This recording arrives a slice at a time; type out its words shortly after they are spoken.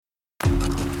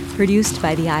Produced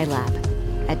by the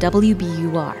iLab at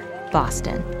WBUR,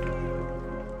 Boston.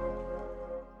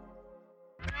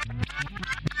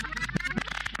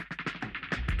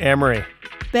 Amory.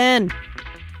 Ben.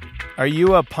 Are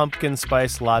you a pumpkin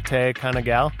spice latte kind of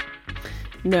gal?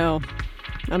 No,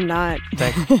 I'm not.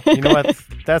 You know what?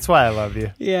 That's why I love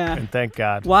you. Yeah. And thank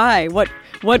God. Why? What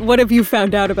have you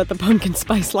found out about the pumpkin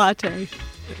spice latte?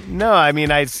 No, I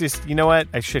mean, I just, you know what?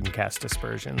 I shouldn't cast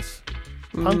aspersions.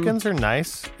 Pumpkins are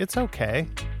nice. It's okay.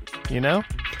 You know?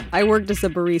 I worked as a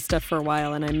barista for a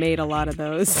while, and I made a lot of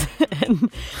those. And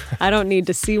I don't need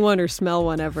to see one or smell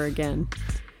one ever again.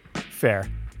 Fair.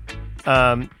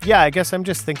 Yeah, I guess I'm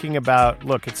just thinking about,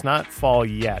 look, it's not fall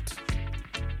yet.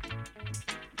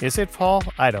 Is it fall?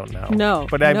 I don't know. No,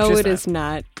 but it is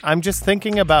not. I'm just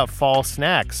thinking about fall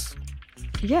snacks.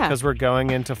 Yeah. Because we're going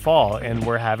into fall and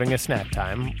we're having a snack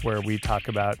time where we talk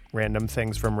about random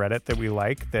things from Reddit that we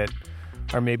like that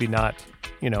are maybe not,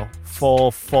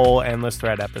 full endless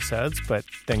thread episodes, but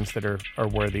things that are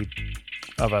worthy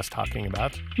of us talking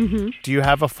about. Mm-hmm. Do you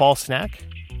have a fall snack?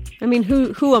 I mean,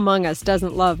 who among us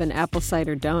doesn't love an apple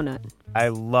cider donut? I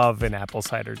love an apple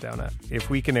cider donut. If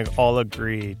we can all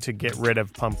agree to get rid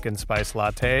of pumpkin spice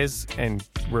lattes and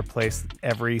replace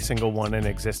every single one in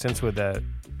existence with a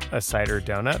cider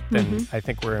donut, then I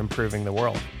think we're improving the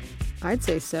world. I'd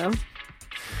say so.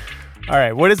 All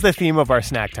right, what is the theme of our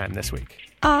snack time this week?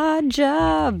 Odd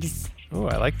jobs. Ooh,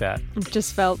 I like that. It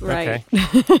just felt right.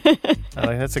 Okay.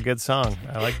 That's a good song.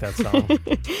 I like that song.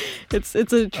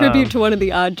 It's a tribute to one of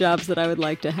the odd jobs that I would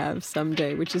like to have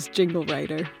someday, which is jingle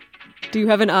writer. Do you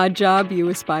have an odd job you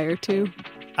aspire to?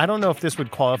 I don't know if this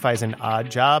would qualify as an odd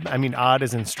job. I mean, odd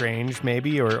as in strange,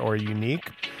 maybe, or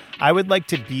unique. I would like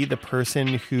to be the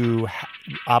person who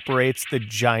operates the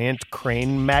giant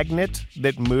crane magnet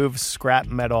that moves scrap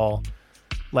metal,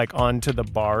 onto the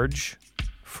barge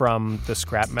from the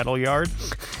scrap metal yard.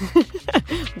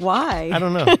 Why? I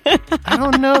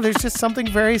don't know. There's just something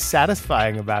very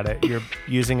satisfying about it. You're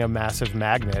using a massive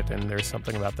magnet, and there's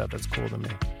something about that that's cool to me.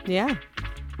 Yeah.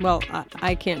 Well,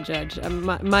 I can't judge.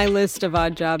 My list of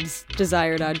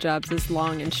desired odd jobs is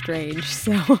long and strange.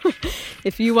 So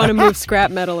if you want to move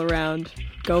scrap metal around,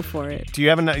 go for it. Do you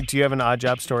have an odd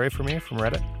job story for me from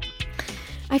Reddit?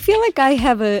 I feel like I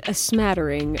have a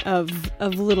smattering of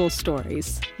little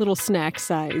stories, little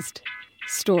snack-sized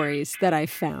stories that I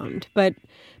found. But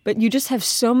you just have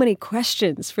so many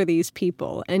questions for these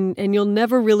people, and you'll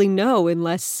never really know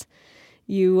unless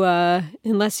you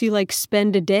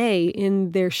spend a day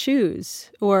in their shoes,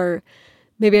 or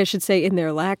maybe I should say in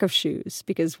their lack of shoes,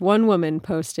 because one woman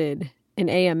posted an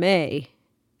AMA, I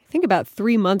think about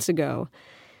 3 months ago,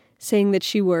 saying that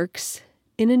she works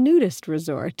in a nudist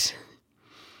resort.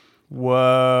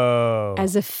 Whoa.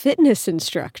 As a fitness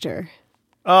instructor.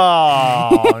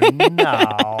 Oh,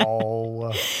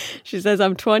 no. She says,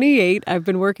 I'm 28. I've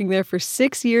been working there for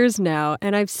 6 years now,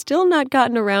 and I've still not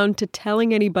gotten around to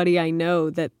telling anybody I know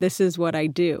that this is what I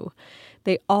do.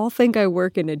 They all think I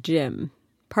work in a gym.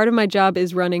 Part of my job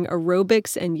is running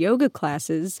aerobics and yoga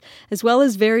classes, as well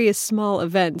as various small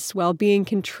events, while being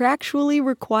contractually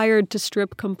required to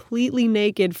strip completely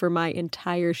naked for my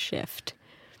entire shift.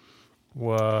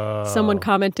 Whoa. Someone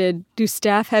commented, do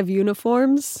staff have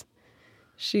uniforms?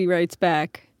 She writes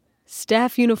back,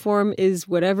 staff uniform is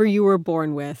whatever you were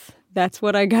born with. That's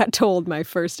what I got told my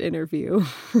first interview.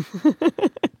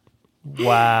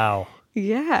 Wow.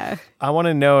 Yeah. I want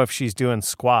to know if she's doing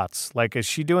squats. Is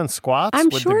she doing squats I'm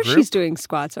with sure the group? She's doing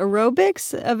squats.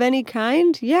 Aerobics of any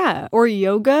kind? Yeah. Or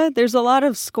yoga. There's a lot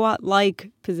of squat-like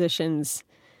positions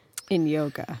in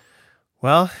yoga.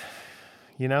 Well,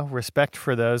 respect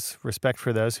for those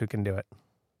who can do it.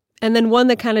 And then one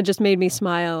that kind of just made me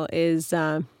smile is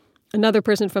another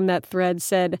person from that thread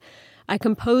said, I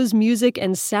compose music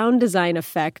and sound design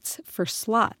effects for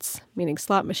slots, meaning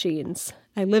slot machines.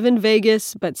 I live in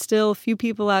Vegas, but still few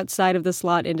people outside of the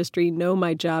slot industry know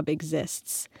my job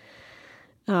exists.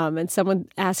 And someone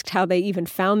asked how they even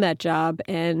found that job,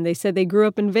 and they said they grew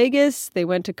up in Vegas, they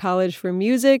went to college for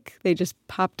music, they just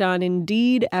popped on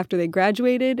Indeed after they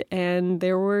graduated, and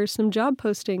there were some job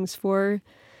postings for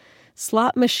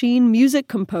slot machine music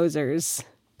composers.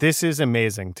 This is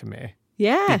amazing to me.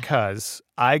 Yeah. Because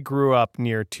I grew up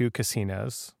near 2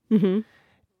 casinos. Mm-hmm.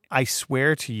 I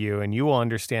swear to you, and you will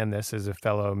understand this as a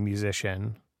fellow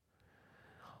musician,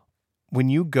 when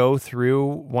you go through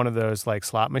one of those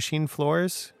slot machine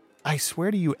floors, I swear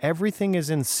to you, everything is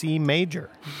in C major.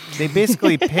 They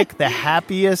basically pick the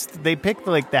happiest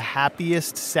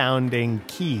sounding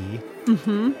key.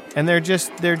 Mm-hmm. And they're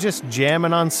just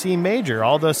jamming on C major,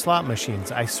 all those slot machines,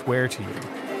 I swear to you.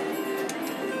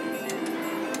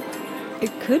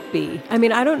 It could be. I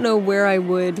mean, I don't know where I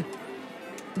would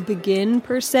begin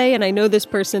per se, and I know this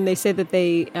person. They say that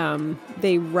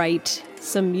they write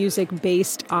some music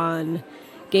based on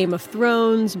Game of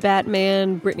Thrones,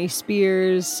 Batman, Britney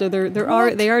Spears. So they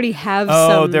already have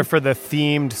some. Oh, they're for the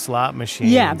themed slot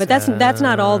machines. Yeah, but that's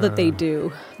not all that they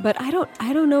do. But I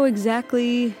don't know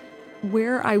exactly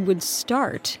where I would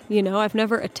start. You know, I've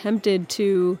never attempted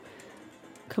to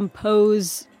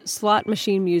compose slot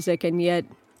machine music, and yet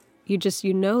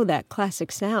you know that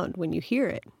classic sound when you hear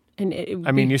it.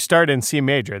 And you start in C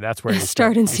major. That's where you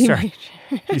start in C major.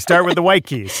 You start with the white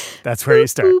keys. That's where you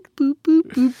start. Boop, boop,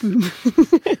 boop, boop,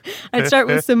 boop. I'd start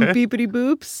with some beepity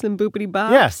boops, some boopity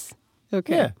bops. Yes.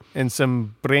 Okay. Yeah. And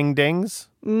some bring dings.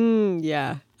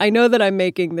 Yeah. I know that I'm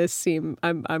making this seem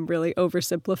I'm really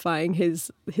oversimplifying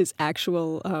his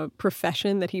actual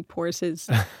profession that he pours his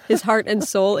heart and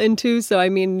soul into. So I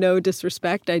mean, no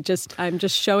disrespect. I'm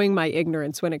just showing my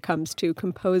ignorance when it comes to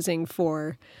composing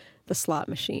for the slot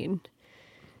machine.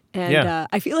 And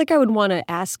I feel like I would want to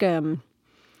ask him,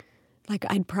 like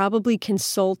I'd probably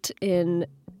consult an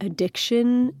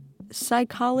addiction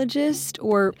psychologist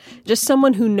or just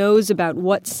someone who knows about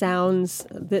what sounds,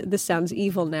 this sounds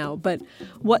evil now, but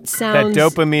what sounds... That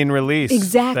dopamine release.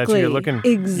 Exactly. That you're looking...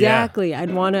 Exactly. Yeah.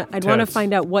 I'd want to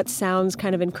find out what sounds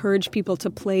kind of encourage people to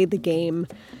play the game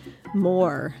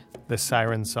more. The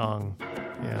siren song.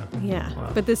 Yeah. Yeah. Wow.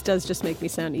 But this does just make me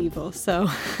sound evil, so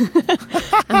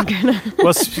I'm gonna...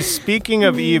 Well, speaking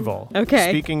of evil,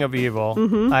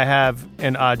 Mm-hmm. I have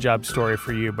an odd job story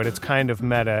for you, but it's kind of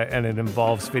meta and it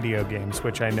involves video games,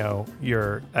 which I know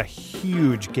you're a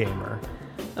huge gamer.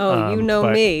 Oh, you know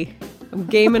me. I'm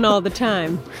gaming all the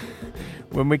time.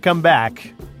 When we come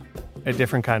back, a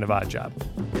different kind of odd job.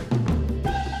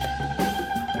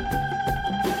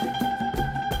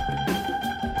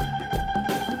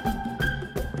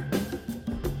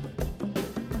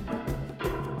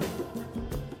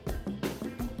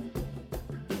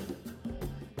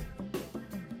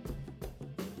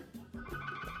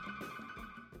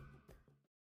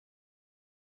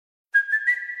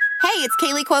 Hey, it's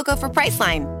Kaylee Cuoco for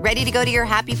Priceline. Ready to go to your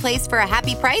happy place for a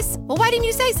happy price? Well, why didn't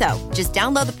you say so? Just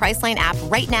download the Priceline app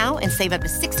right now and save up to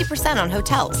 60% on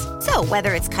hotels. So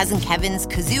whether it's Cousin Kevin's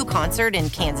Kazoo Concert in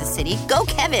Kansas City, go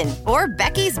Kevin, or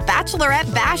Becky's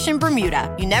Bachelorette Bash in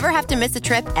Bermuda, you never have to miss a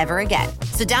trip ever again.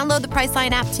 So download the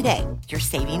Priceline app today. Your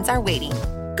savings are waiting.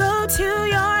 Go to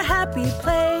your happy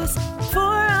place for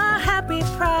a happy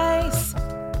price.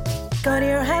 Go to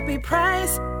your happy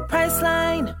price,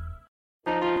 Priceline.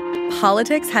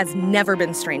 Politics has never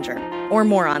been stranger or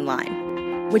more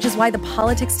online, which is why the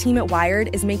politics team at Wired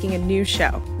is making a new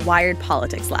show, Wired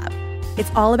Politics Lab.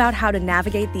 It's all about how to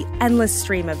navigate the endless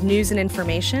stream of news and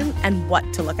information and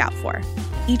what to look out for.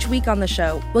 Each week on the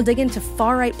show, we'll dig into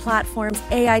far-right platforms,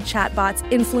 AI chatbots,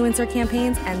 influencer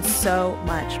campaigns, and so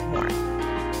much more.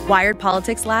 Wired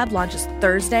Politics Lab launches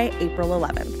Thursday, April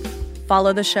 11th.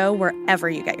 Follow the show wherever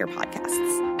you get your podcasts.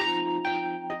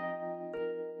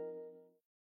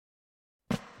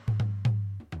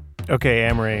 Okay,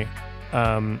 Amory,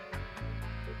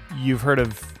 you've heard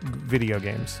of video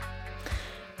games.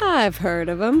 I've heard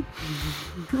of them.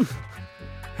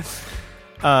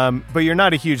 But you're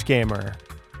not a huge gamer,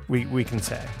 we can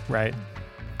say, right?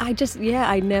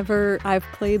 I've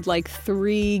played like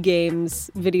 3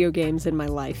 video games in my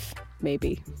life,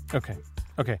 maybe. Okay.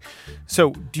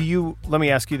 So let me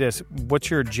ask you this. What's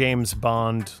your James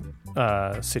Bond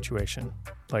situation?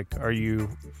 Like, are you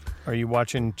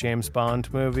watching James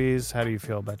Bond movies? How do you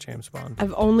feel about James Bond?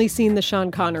 I've only seen the Sean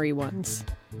Connery ones.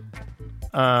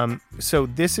 So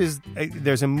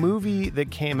there's a movie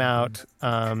that came out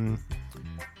in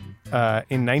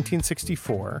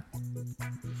 1964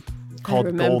 called Goldfinger.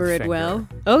 I remember it well.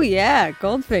 Oh yeah,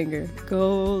 Goldfinger.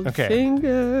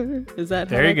 Goldfinger. Okay. Is that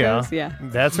how that goes? There you go.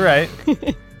 Yeah. That's right.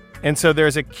 And so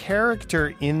there's a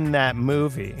character in that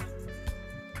movie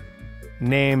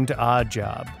named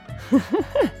Oddjob.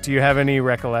 Do you have any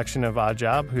recollection of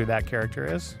Oddjob, who that character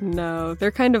is? No,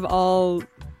 they're kind of all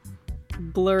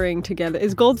blurring together.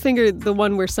 Is Goldfinger the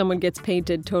one where someone gets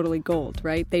painted totally gold,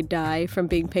 right? They die from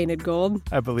being painted gold?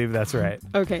 I believe that's right.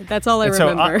 Okay, that's all I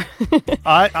remember.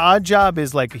 Oddjob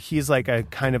is like, he's like a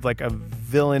kind of like a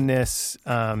villainous,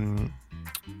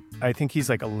 I think he's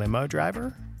like a limo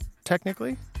driver,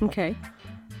 technically. Okay.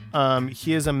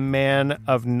 He is a man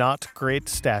of not great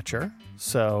stature,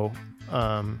 so...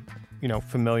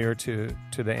 familiar to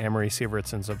the Amory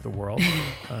Sievertsons of the world.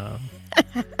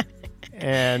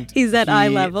 And he's at eye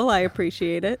level. I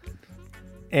appreciate it.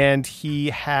 And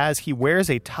he wears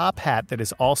a top hat that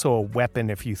is also a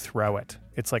weapon if you throw it.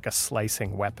 It's like a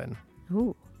slicing weapon.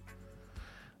 Ooh.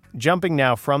 jumping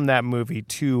now from that movie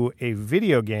to a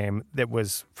video game that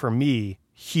was, for me,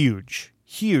 huge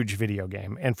video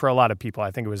game. And for a lot of people,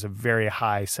 I think it was a very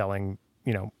high selling,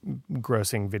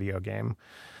 grossing video game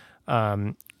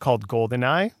called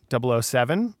GoldenEye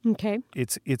 007. Okay.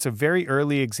 It's a very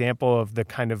early example of the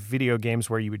kind of video games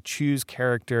where you would choose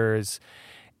characters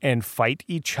and fight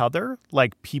each other.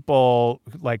 Like people,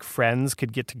 like friends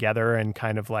could get together and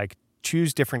kind of like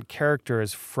choose different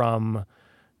characters from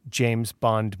James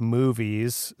Bond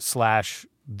movies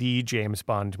 / the James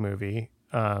Bond movie,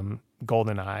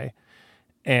 GoldenEye,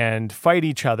 and fight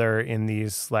each other in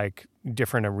these like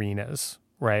different arenas,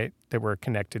 right? That were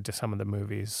connected to some of the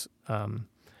movies.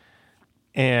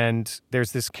 And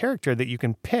there's this character that you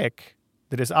can pick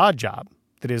that is Oddjob,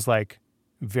 that is like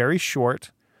very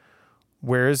short,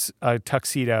 wears a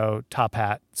tuxedo top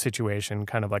hat situation,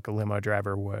 kind of like a limo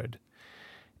driver would.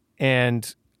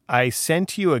 And I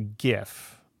sent you a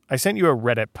GIF. I sent you a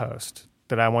Reddit post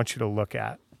that I want you to look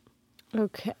at.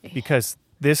 Okay. Because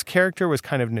this character was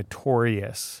kind of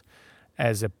notorious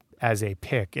as a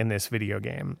pick in this video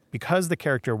game. Because the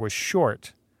character was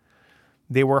short,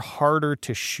 they were harder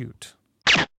to shoot.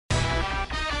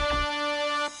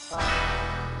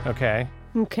 Okay.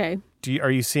 Okay. Are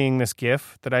you seeing this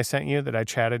GIF that I sent you, that I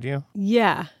chatted you?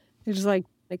 Yeah. It's like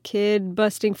a kid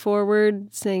busting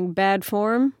forward saying bad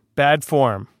form. Bad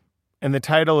form. And the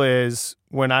title is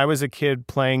When I Was a Kid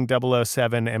Playing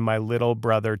 007 and My Little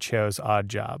Brother Chose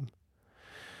Oddjob.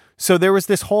 So there was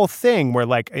this whole thing where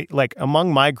like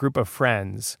among my group of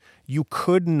friends, you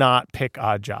could not pick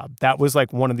Oddjob. That was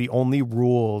like one of the only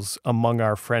rules among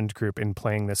our friend group in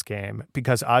playing this game,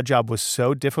 because Oddjob was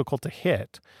so difficult to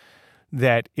hit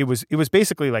that it was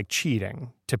basically like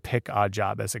cheating to pick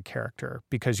Oddjob as a character,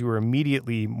 because you were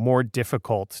immediately more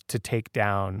difficult to take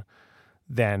down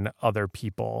than other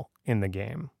people in the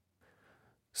game.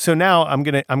 So now I'm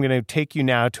gonna take you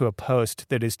now to a post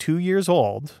that is 2 years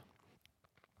old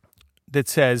that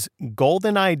says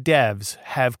GoldenEye devs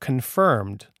have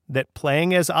confirmed that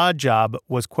playing as Oddjob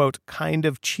was, quote, kind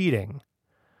of cheating.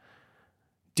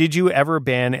 Did you ever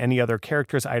ban any other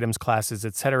characters, items, classes,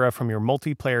 etc. from your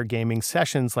multiplayer gaming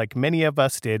sessions like many of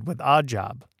us did with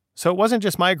Oddjob? So it wasn't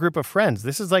just my group of friends.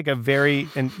 This is like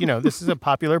this is a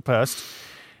popular post.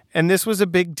 And this was a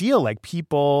big deal. Like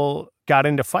people got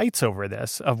into fights over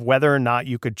this, of whether or not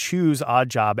you could choose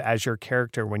Oddjob as your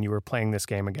character when you were playing this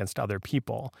game against other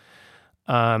people.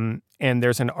 And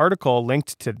there's an article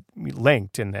linked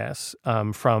in this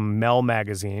from Mel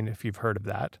Magazine, if you've heard of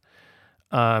that.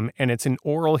 And it's an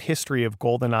oral history of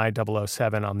GoldenEye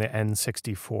 007 on the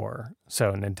N64,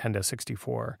 so Nintendo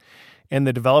 64. And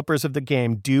the developers of the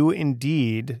game do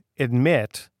indeed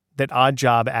admit that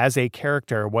Oddjob as a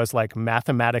character was like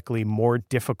mathematically more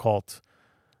difficult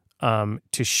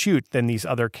to shoot than these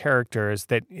other characters,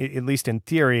 that at least in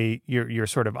theory, you're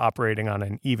sort of operating on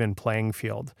an even playing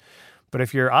field. But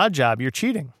if you're Oddjob, you're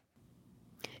cheating.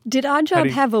 Did Oddjob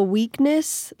have a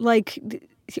weakness? Like,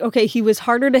 okay, he was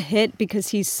harder to hit because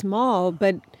he's small,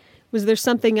 but was there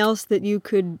something else that you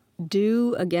could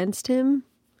do against him?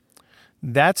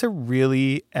 That's a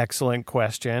really excellent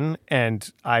question, and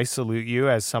I salute you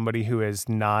as somebody who is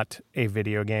not a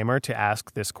video gamer to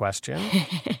ask this question.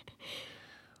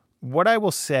 What I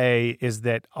will say is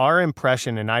that our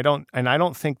impression, and I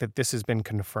don't think that this has been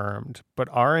confirmed, but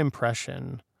our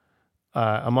impression,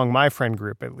 among my friend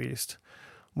group at least,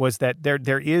 was that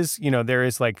there is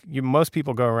like most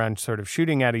people go around sort of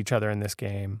shooting at each other in this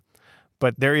game,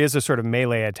 but there is a sort of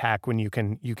melee attack when you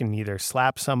can either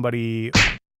slap somebody.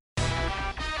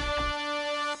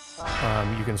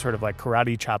 You can sort of like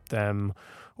karate chop them,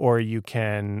 or you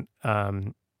can,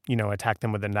 attack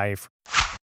them with a knife.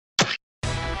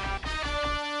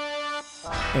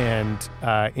 And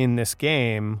in this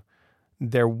game,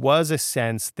 there was a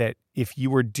sense that if you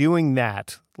were doing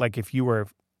that, like if you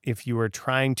were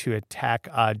trying to attack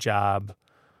Oddjob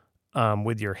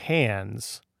with your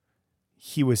hands,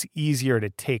 he was easier to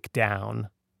take down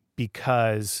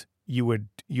because you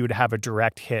would have a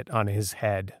direct hit on his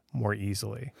head more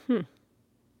easily.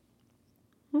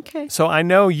 Okay. So I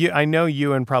know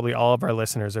you and probably all of our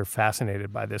listeners are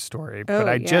fascinated by this story, but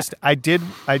I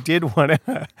did want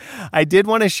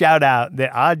to shout out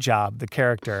that Oddjob, the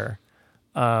character,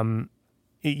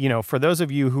 for those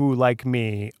of you who, like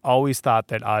me, always thought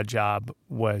that Oddjob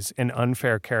was an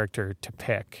unfair character to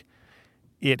pick,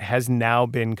 it has now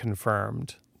been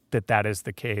confirmed that is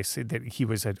the case, that he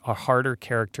was a harder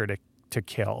character to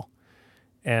kill.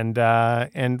 And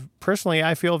personally,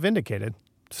 I feel vindicated.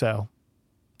 So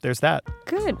there's that.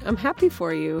 Good. I'm happy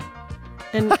for you.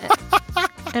 And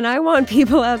and I want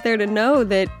people out there to know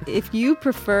that if you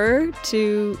prefer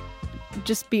to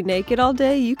just be naked all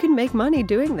day, you can make money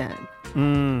doing that.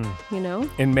 You know?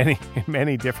 In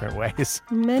many different ways.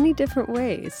 Many different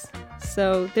ways.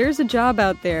 So there's a job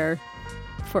out there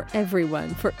for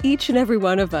everyone, for each and every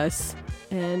one of us.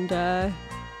 And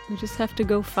we just have to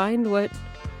go find what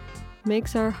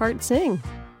makes our heart sing.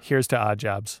 Here's to odd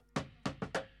jobs.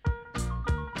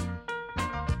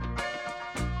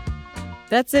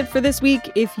 That's it for this week.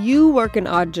 If you work an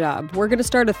odd job, we're going to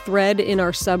start a thread in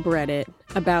our subreddit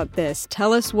about this.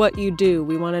 Tell us what you do.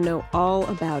 We want to know all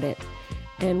about it.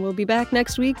 And we'll be back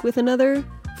next week with another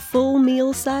full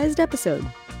meal-sized episode.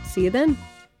 See you then.